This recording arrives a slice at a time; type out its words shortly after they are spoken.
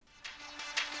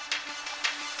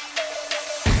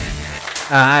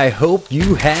I hope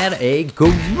you had a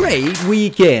great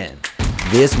weekend.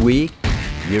 This week,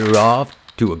 you're off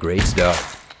to a great start.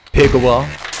 Pickleball,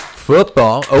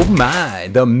 football, oh my,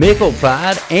 the Mickle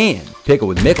Pod and Pickle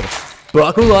with Mickle.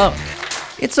 Buckle up.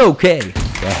 It's okay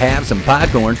to have some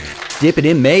popcorn, dip it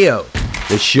in mayo.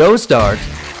 The show starts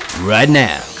right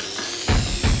now.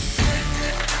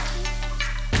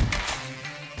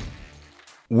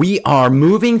 We are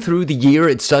moving through the year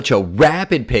at such a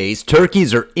rapid pace.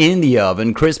 Turkeys are in the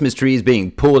oven, Christmas trees being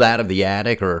pulled out of the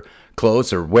attic or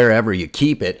close or wherever you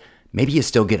keep it. Maybe you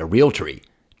still get a real tree.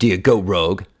 Do you go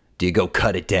rogue? Do you go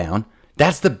cut it down?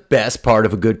 That's the best part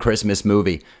of a good Christmas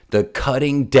movie. The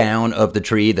cutting down of the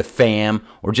tree, the fam,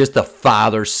 or just the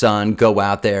father, son go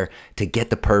out there to get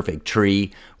the perfect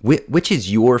tree. Which is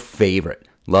your favorite?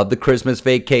 Love the Christmas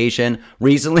Vacation.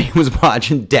 Recently was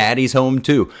watching Daddy's Home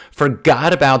 2.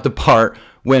 Forgot about the part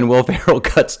when Will Ferrell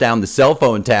cuts down the cell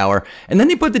phone tower and then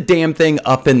they put the damn thing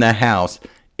up in the house.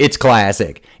 It's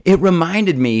classic. It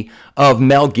reminded me of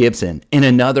Mel Gibson in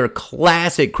another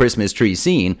classic Christmas tree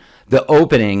scene, the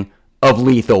opening of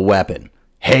Lethal Weapon.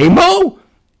 Hey Mo!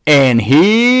 And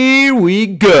here we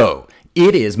go.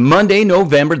 It is Monday,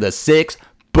 November the 6th.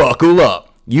 Buckle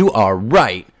up. You are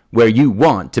right where you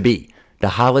want to be. The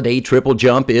holiday triple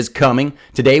jump is coming.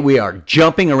 Today we are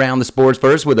jumping around the sports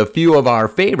first with a few of our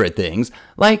favorite things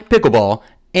like pickleball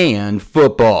and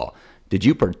football. Did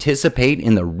you participate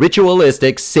in the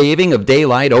ritualistic saving of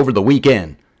daylight over the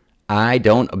weekend? I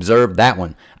don't observe that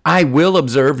one. I will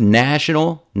observe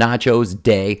National Nachos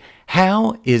Day.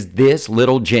 How is this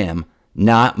little gem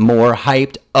not more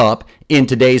hyped up in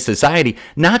today's society?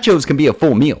 Nachos can be a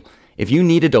full meal. If you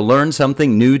needed to learn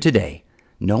something new today,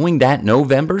 knowing that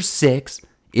November 6th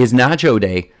is Nacho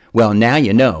Day, well, now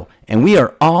you know, and we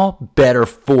are all better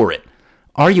for it.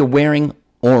 Are you wearing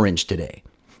orange today?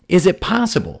 Is it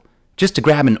possible just to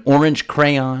grab an orange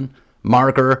crayon,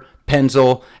 marker,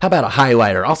 pencil? How about a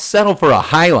highlighter? I'll settle for a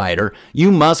highlighter.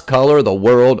 You must color the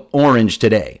world orange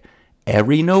today.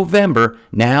 Every November,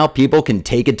 now people can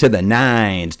take it to the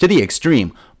nines, to the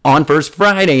extreme. On First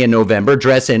Friday in November,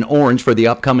 dress in orange for the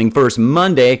upcoming First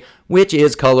Monday, which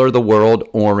is Color the World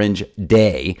Orange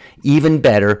Day. Even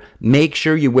better, make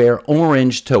sure you wear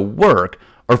orange to work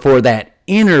or for that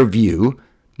interview,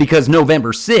 because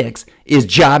November 6th is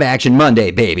Job Action Monday,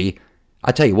 baby.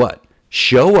 I tell you what,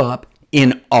 show up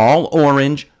in all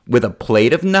orange with a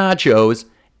plate of nachos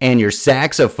and your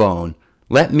saxophone.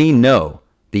 Let me know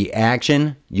the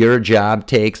action your job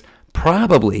takes.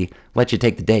 Probably let you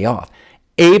take the day off.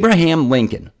 Abraham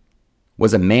Lincoln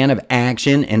was a man of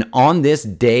action, and on this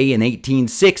day in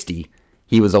 1860,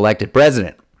 he was elected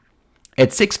president. At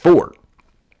 6'4",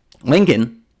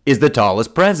 Lincoln is the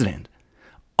tallest president.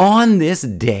 On this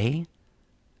day,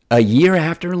 a year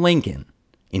after Lincoln,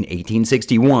 in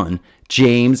 1861,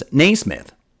 James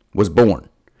Naismith was born.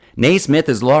 Naismith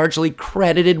is largely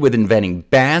credited with inventing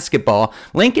basketball.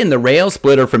 Lincoln, the rail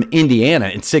splitter from Indiana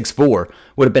at 6'4",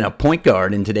 would have been a point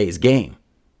guard in today's game.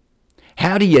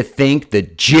 How do you think the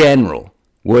general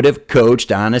would have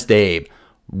coached Honest Abe?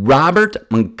 Robert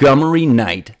Montgomery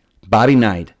Knight, Bobby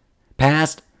Knight,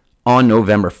 passed on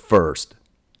November 1st.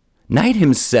 Knight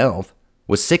himself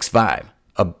was 6'5",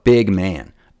 a big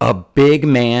man, a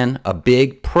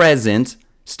big presence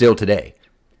still today.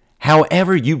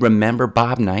 However you remember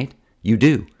Bob Knight, you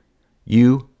do.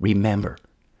 You remember.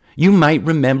 You might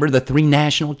remember the 3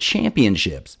 national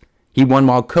championships he won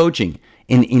while coaching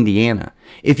in Indiana.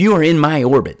 If you are in my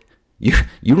orbit, you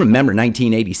remember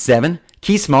 1987,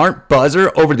 Key Smart,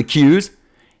 buzzer over the Qs.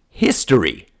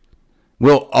 History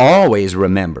will always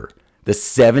remember the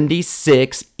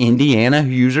 76 Indiana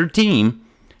Hoosier team,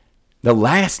 the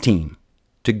last team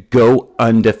to go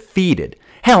undefeated.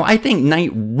 Hell, I think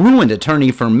Knight ruined a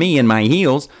tourney for me in my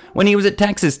heels when he was at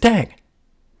Texas Tech.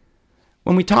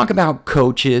 When we talk about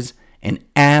coaches and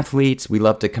athletes, we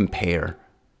love to compare.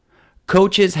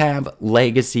 Coaches have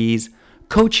legacies,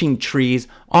 coaching trees,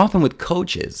 often with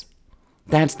coaches.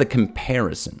 That's the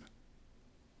comparison.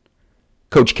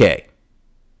 Coach K.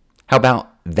 How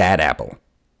about that apple?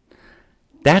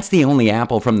 That's the only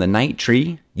apple from the Knight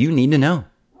tree you need to know.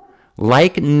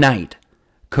 Like Knight,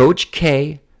 Coach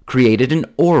K created an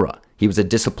aura. He was a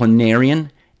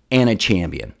disciplinarian and a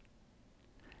champion.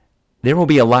 There will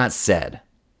be a lot said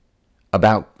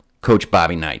about Coach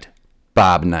Bobby Knight,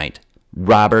 Bob Knight,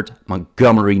 Robert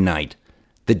Montgomery Knight,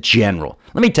 the general.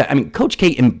 Let me tell you, Coach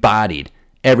K embodied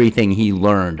everything he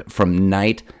learned from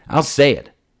Knight. I'll say it.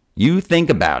 You think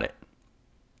about it.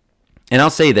 And I'll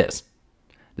say this.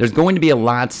 There's going to be a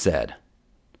lot said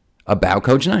about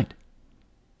Coach Knight.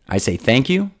 I say thank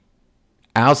you.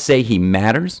 I'll say he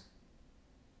matters.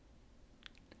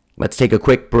 let's take a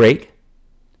quick break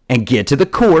and get to the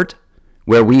court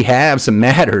where we have some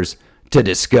matters to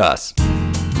discuss.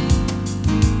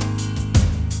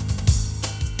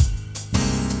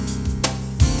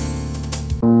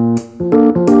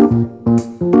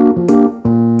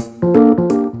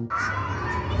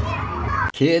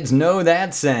 Kids know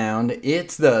that sound.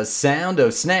 It's the sound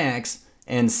of snacks,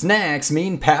 and snacks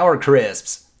mean Power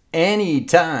Crisps.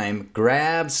 Anytime,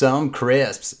 grab some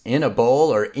crisps in a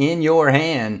bowl or in your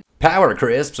hand. Power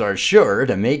Crisps are sure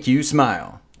to make you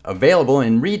smile. Available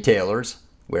in retailers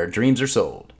where dreams are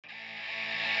sold.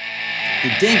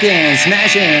 Dinking,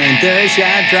 smashing, third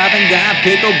shot, dropping, got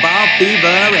pickleball fever,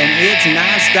 and it's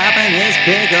not stopping. It's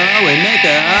pickle and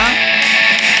maker,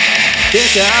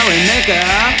 pickle and maker.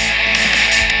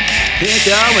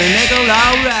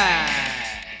 All right.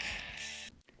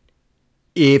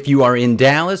 If you are in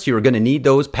Dallas, you're going to need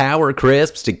those Power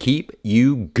Crisps to keep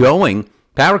you going.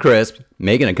 Power Crisps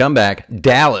making a comeback.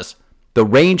 Dallas, the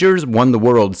Rangers won the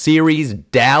World Series.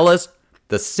 Dallas,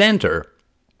 the center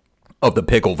of the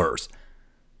Pickleverse.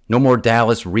 No more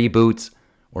Dallas reboots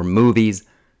or movies.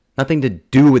 Nothing to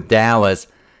do with Dallas.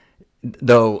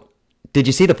 Though, did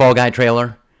you see the Fall Guy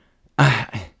trailer?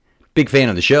 Big fan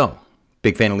of the show.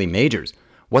 Big fan of Lee Majors.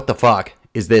 What the fuck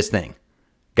is this thing?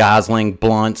 Gosling,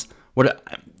 Blunts.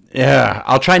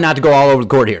 I'll try not to go all over the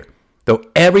court here. Though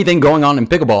everything going on in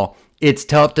pickleball, it's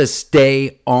tough to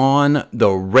stay on the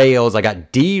rails. I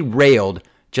got derailed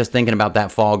just thinking about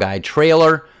that Fall Guy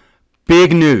trailer.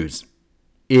 Big news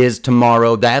is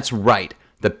tomorrow. That's right.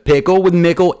 The Pickle with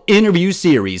Mickle interview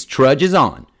series trudges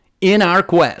on in our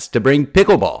quest to bring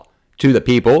pickleball to the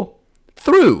people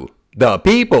through the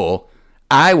people.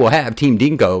 I will have Team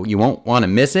Dinko. You won't want to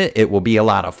miss it. It will be a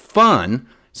lot of fun.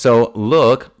 So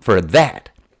look for that.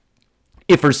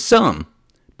 If for some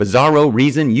bizarro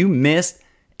reason you missed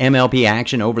MLP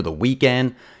action over the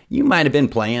weekend, you might have been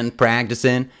playing,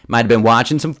 practicing, might have been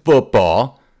watching some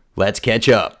football. Let's catch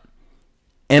up.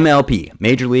 MLP,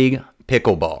 Major League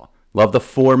Pickleball. Love the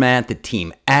format, the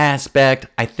team aspect.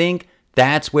 I think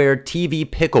that's where TV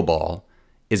Pickleball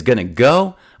is going to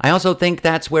go. I also think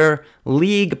that's where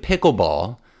League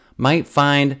Pickleball might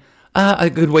find a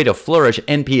good way to flourish.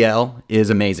 NPL is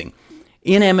amazing.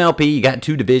 In MLP, you got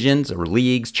two divisions, or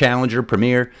leagues, Challenger,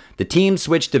 Premier. The teams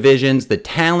switch divisions. The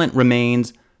talent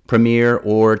remains Premier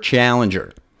or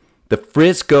Challenger. The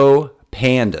Frisco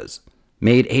Pandas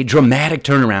made a dramatic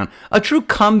turnaround, a true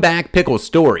comeback pickle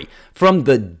story. From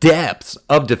the depths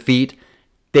of defeat,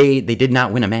 they did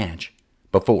not win a match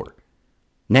before.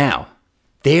 Now,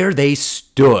 there they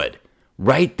stood,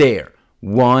 right there,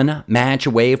 one match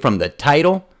away from the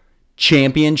title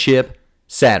championship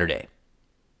Saturday.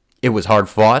 It was hard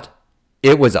fought.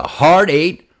 It was a hard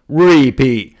eight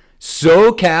repeat.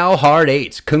 SoCal Hard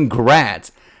Eights,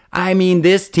 congrats. I mean,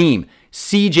 this team,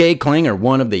 CJ Klinger,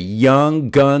 one of the young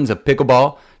guns of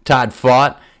pickleball. Todd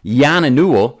fought Yana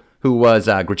Newell, who was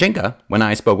Grichenka when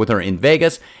I spoke with her in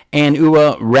Vegas, and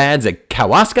Ua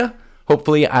Radzikawaska.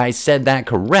 Hopefully I said that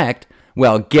correct.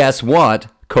 Well, guess what?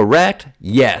 Correct?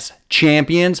 Yes.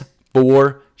 Champions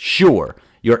for sure.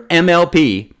 Your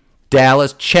MLP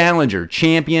Dallas Challenger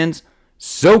champions,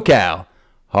 SoCal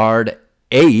Hard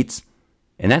Eights.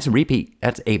 And that's a repeat.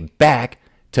 That's a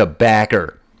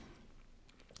back-to-backer.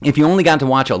 If you only got to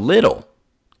watch a little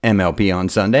MLP on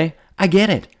Sunday, I get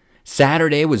it.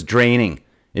 Saturday was draining.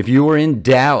 If you were in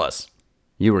Dallas,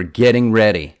 you were getting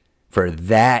ready for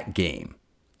that game.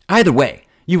 Either way,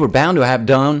 you were bound to have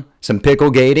done some pickle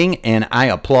gating, and I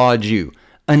applaud you.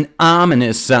 An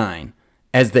ominous sign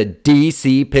as the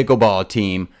DC pickleball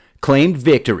team claimed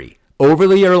victory over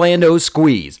the Orlando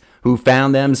Squeeze, who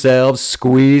found themselves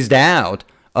squeezed out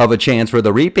of a chance for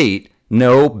the repeat.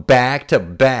 No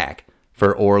back-to-back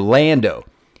for Orlando.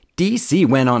 DC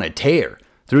went on a tear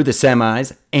through the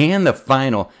semis and the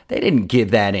final. They didn't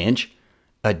give that inch.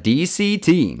 A DC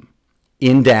team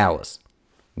in Dallas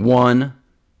won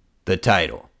the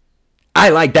title. I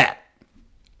like that.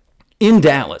 In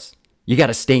Dallas, you got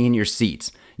to stay in your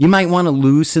seats. You might want to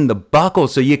loosen the buckle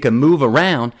so you can move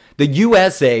around. The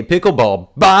USA Pickleball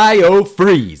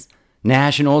BioFreeze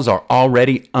Nationals are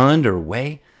already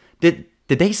underway. Did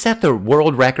they set the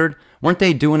world record? Weren't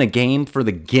they doing a game for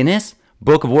the Guinness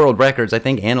Book of World Records? I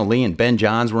think Anna Lee and Ben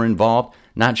Johns were involved.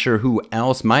 Not sure who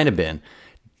else might have been.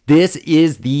 This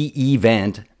is the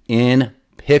event in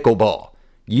pickleball.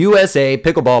 USA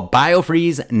Pickleball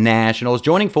BioFreeze Nationals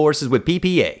joining forces with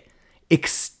PPA.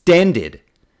 Extended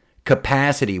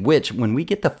capacity, which when we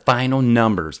get the final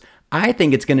numbers, I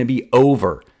think it's going to be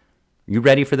over. You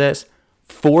ready for this?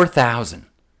 4,000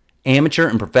 amateur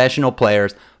and professional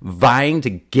players vying to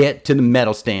get to the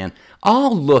medal stand,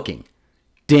 all looking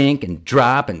dink and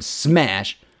drop and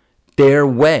smash their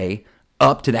way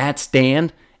up to that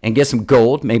stand and get some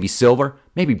gold, maybe silver,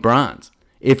 maybe bronze.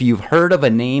 If you've heard of a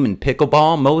name in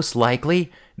pickleball, most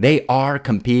likely they are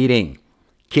competing.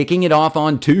 Kicking it off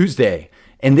on Tuesday,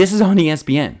 and this is on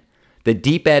ESPN, the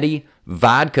Deep Eddy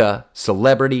Vodka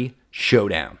Celebrity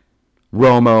Showdown.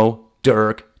 Romo,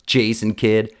 Dirk, Jason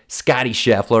Kidd, Scotty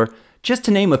Scheffler, just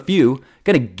to name a few,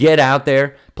 gonna get out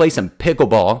there, play some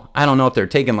pickleball. I don't know if they're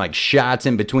taking like shots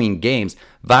in between games.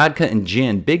 Vodka and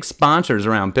gin, big sponsors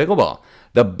around pickleball.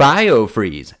 The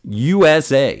BioFreeze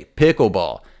USA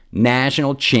Pickleball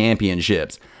National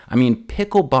Championships. I mean,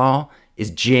 pickleball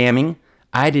is jamming.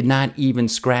 I did not even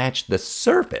scratch the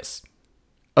surface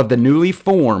of the newly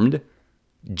formed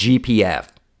GPF.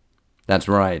 That's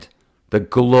right, the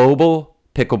Global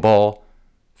Pickleball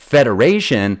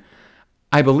Federation.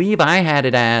 I believe I had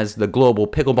it as the Global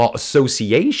Pickleball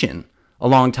Association a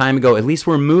long time ago. At least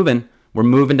we're moving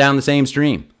down the same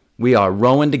stream. We are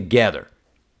rowing together.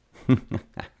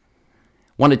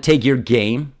 Want to take your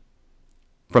game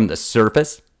from the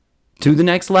surface to the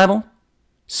next level?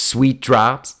 Sweet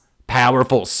drops,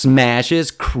 powerful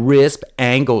smashes, crisp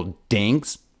angled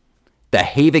dinks. The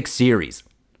Havik series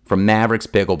from Mavericks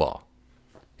Pickleball.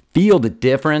 Feel the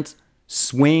difference.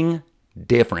 Swing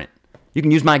different. You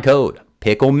can use my code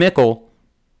PickleMickle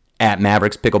at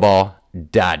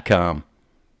MavericksPickleball.com.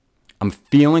 I'm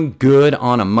feeling good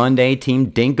on a Monday.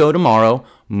 Team didn't go tomorrow.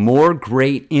 More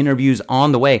great interviews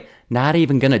on the way. Not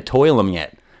even going to toil them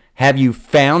yet. Have you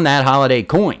found that holiday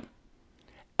coin?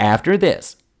 After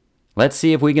this, let's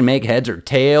see if we can make heads or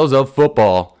tails of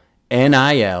football,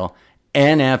 NIL,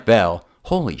 NFL.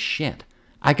 Holy shit.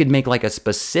 I could make like a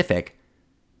specific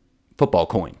football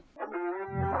coin.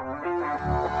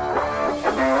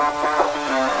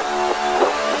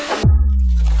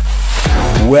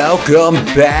 Welcome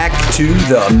back to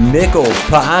the Mickle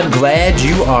Pod. Glad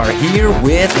you are here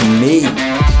with me.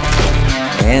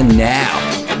 And now,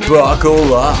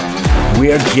 buckle up.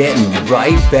 We're getting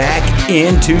right back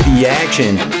into the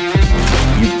action.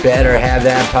 You better have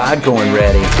that popcorn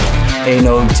ready. Ain't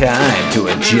no time to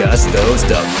adjust those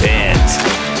depends.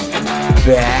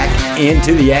 Back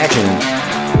into the action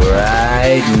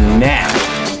right now.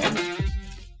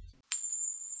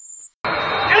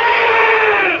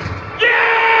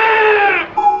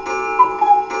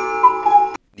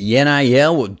 The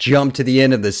NIL will jump to the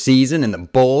end of the season, and the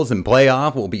Bulls and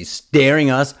playoff will be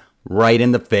staring us right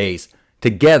in the face.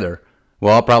 Together,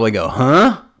 we'll all probably go,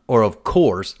 huh? Or of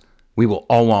course, we will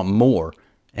all want more,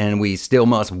 and we still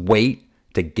must wait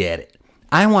to get it.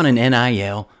 I want an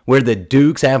NIL where the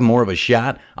Dukes have more of a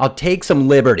shot. I'll take some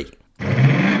liberty.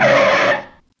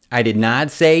 I did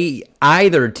not say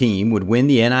either team would win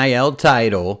the NIL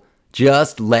title.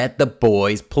 Just let the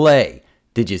boys play.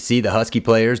 Did you see the Husky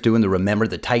players doing the Remember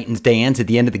the Titans dance at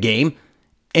the end of the game?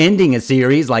 Ending a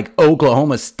series like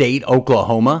Oklahoma State,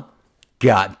 Oklahoma.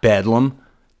 Got bedlam.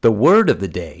 The word of the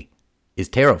day is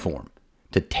terraform.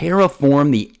 To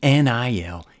terraform the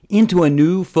NIL into a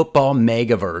new football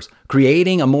megaverse,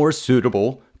 creating a more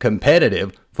suitable,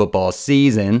 competitive football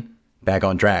season. Back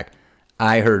on track.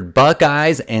 I heard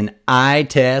Buckeyes and eye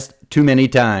test too many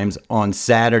times on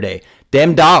Saturday.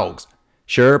 Them dogs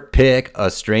sure pick a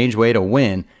strange way to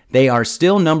win. They are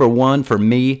still number one for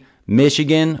me,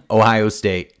 Michigan, Ohio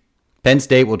State. Penn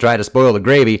State will try to spoil the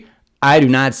gravy. I do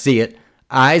not see it.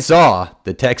 I saw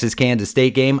the Texas-Kansas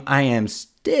State game. I am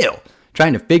still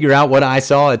trying to figure out what I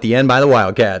saw at the end by the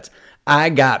Wildcats. I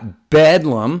got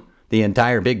bedlam the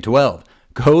entire Big 12.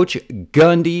 Coach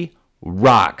Gundy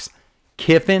rocks.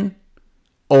 Kiffin,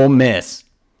 Ole Miss.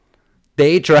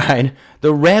 The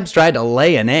Rebs tried to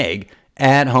lay an egg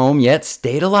at home, yet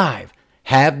stayed alive.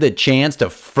 Have the chance to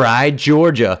fry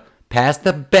Georgia past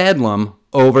the bedlam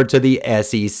over to the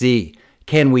SEC.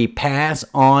 Can we pass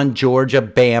on Georgia,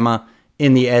 Bama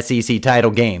in the SEC title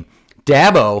game?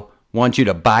 Dabo wants you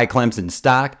to buy Clemson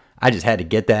stock. I just had to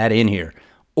get that in here.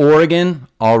 Oregon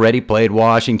already played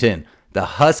Washington. The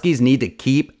Huskies need to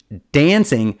keep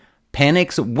dancing.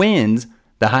 Penix wins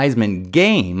the Heisman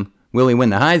game. Will he win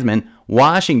the Heisman?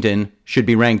 Washington should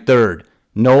be ranked third.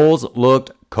 Knowles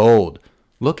looked cold.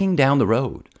 Looking down the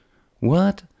road,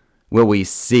 what will we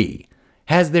see?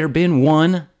 Has there been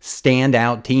one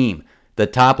standout team? The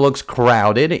top looks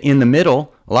crowded. In the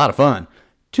middle, a lot of fun.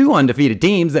 Two undefeated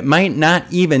teams that might not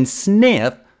even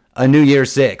sniff a New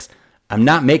Year's Six. I'm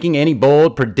not making any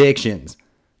bold predictions.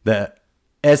 The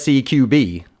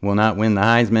SEQB will not win the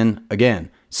Heisman again.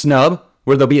 Snub,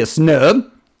 where there'll be a snub.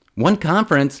 One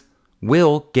conference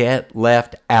will get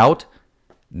left out.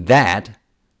 That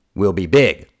will be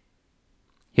big.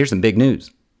 Here's some big news.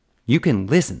 You can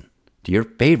listen to your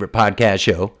favorite podcast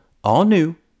show, all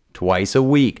new, twice a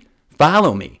week.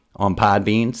 Follow me on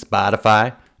Podbean,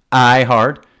 Spotify,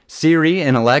 iHeart, Siri,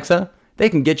 and Alexa. They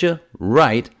can get you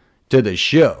right to the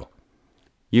show.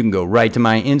 You can go right to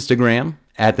my Instagram,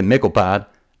 @TheMicklePod.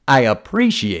 I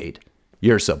appreciate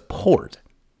your support.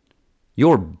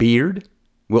 Your beard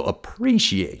will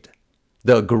appreciate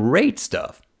the great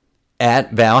stuff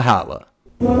at Valhalla.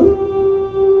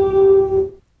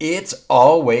 It's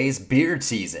always beard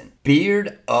season.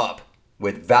 Beard up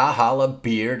with Valhalla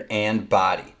Beard and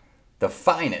Body. The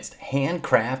finest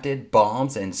handcrafted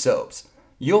balms and soaps.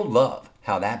 You'll love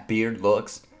how that beard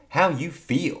looks, how you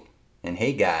feel. And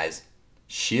hey guys,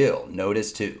 she'll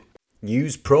notice too.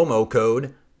 Use promo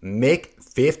code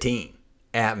MICK15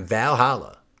 at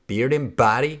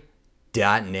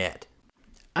ValhallaBeardandBody.net.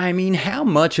 I mean, how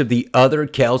much of the other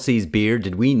Kelsey's beard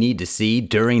did we need to see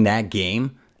during that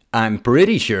game? I'm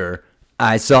pretty sure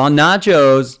I saw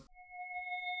nachos.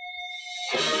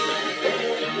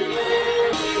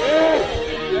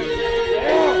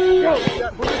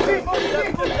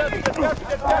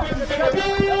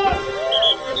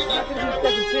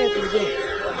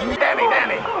 Danny,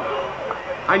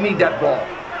 I need that ball.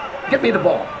 Get me the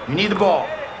ball. You need the ball.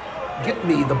 Get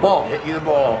me the ball. Get you the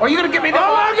ball. Are you gonna get me the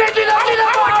ball? I'll get you the ball.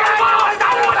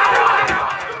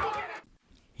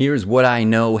 Here's what I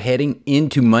know heading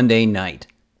into Monday night.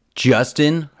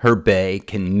 Justin Herbert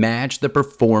can match the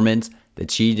performance that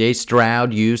CJ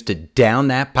Stroud used to down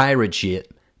that pirate shit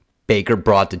Baker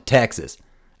brought to Texas.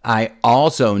 I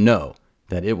also know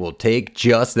that it will take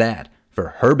just that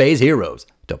for Herbert's heroes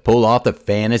to pull off the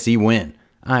fantasy win.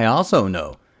 I also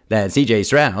know that CJ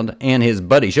Stroud and his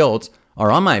buddy Schultz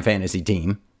are on my fantasy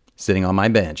team, sitting on my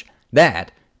bench.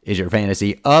 That is your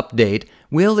fantasy update.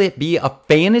 Will it be a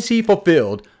fantasy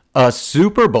fulfilled, a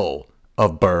Super Bowl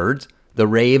of birds? The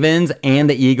Ravens and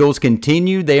the Eagles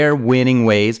continue their winning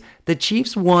ways. The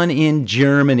Chiefs won in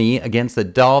Germany against the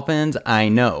Dolphins. I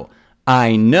know.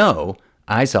 I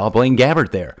saw Blaine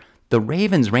Gabbert there. The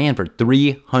Ravens ran for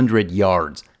 300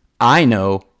 yards. I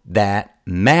know that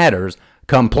matters.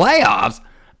 Come playoffs,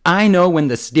 I know when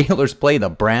the Steelers play the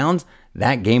Browns,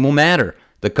 that game will matter.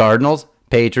 The Cardinals,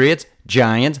 Patriots,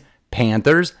 Giants,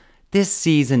 Panthers, this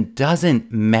season doesn't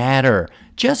matter.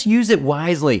 Just use it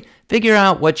wisely. Figure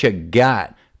out what you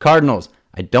got. Cardinals,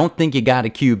 I don't think you got a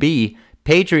QB.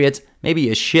 Patriots, maybe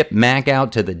you ship Mac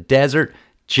out to the desert.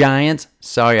 Giants,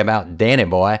 sorry about Danny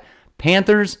boy.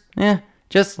 Panthers,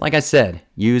 just like I said,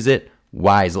 use it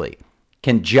wisely.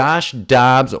 Can Josh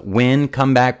Dobbs win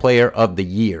Comeback Player of the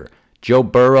Year? Joe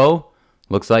Burrow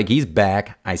looks like he's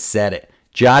back. I said it.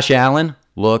 Josh Allen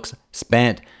looks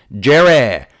spent.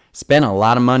 Jerry spent a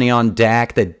lot of money on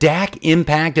Dak. The Dak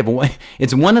impact,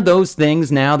 it's one of those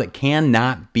things now that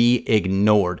cannot be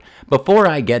ignored. Before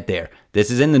I get there,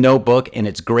 this is in the notebook and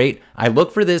it's great. I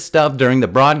look for this stuff during the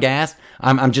broadcast.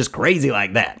 I'm just crazy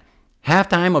like that.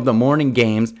 Halftime of the morning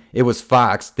games, it was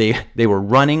Fox. They were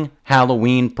running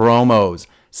Halloween promos.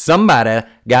 Somebody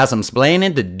got some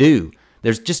splaining to do.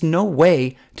 There's just no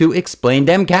way to explain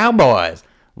them Cowboys.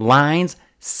 Lines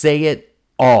say it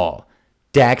all.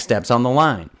 Dak steps on the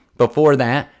line. Before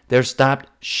that, they're stopped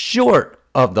short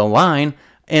of the line,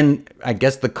 and I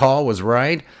guess the call was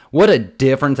right. What a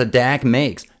difference a Dak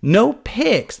makes. No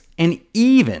picks, and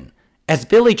even as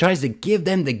Philly tries to give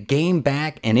them the game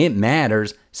back, and it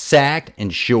matters, sacked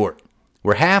and short.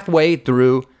 We're halfway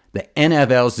through the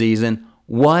NFL season.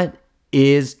 What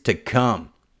is to come?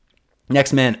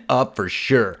 Next man up for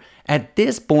sure. At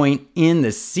this point in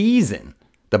the season,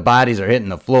 the bodies are hitting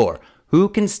the floor. Who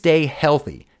can stay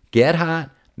healthy, get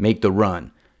hot, make the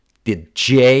run? The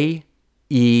Jets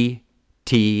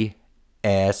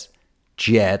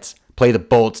Jets play the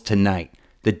Bolts tonight.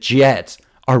 The Jets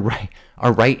are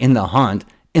right in the hunt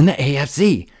in the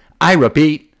AFC. I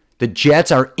repeat, the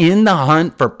Jets are in the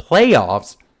hunt for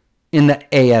playoffs in the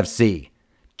AFC.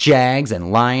 Jags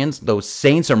and Lions, those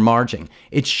Saints are marching.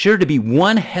 It's sure to be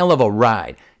one hell of a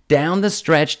ride down the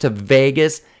stretch to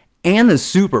Vegas and the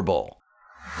Super Bowl.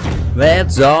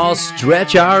 Let's all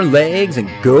stretch our legs and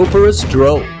go for a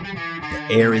stroll. The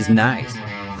air is nice.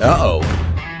 Uh-oh,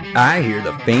 I hear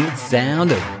the faint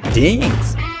sound of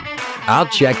dings. I'll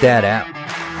check that out.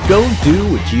 Go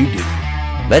do what you do.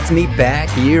 Let's meet back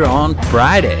here on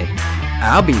Friday.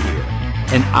 I'll be here,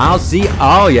 and I'll see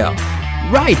all y'all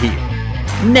right here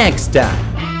next time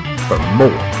for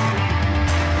more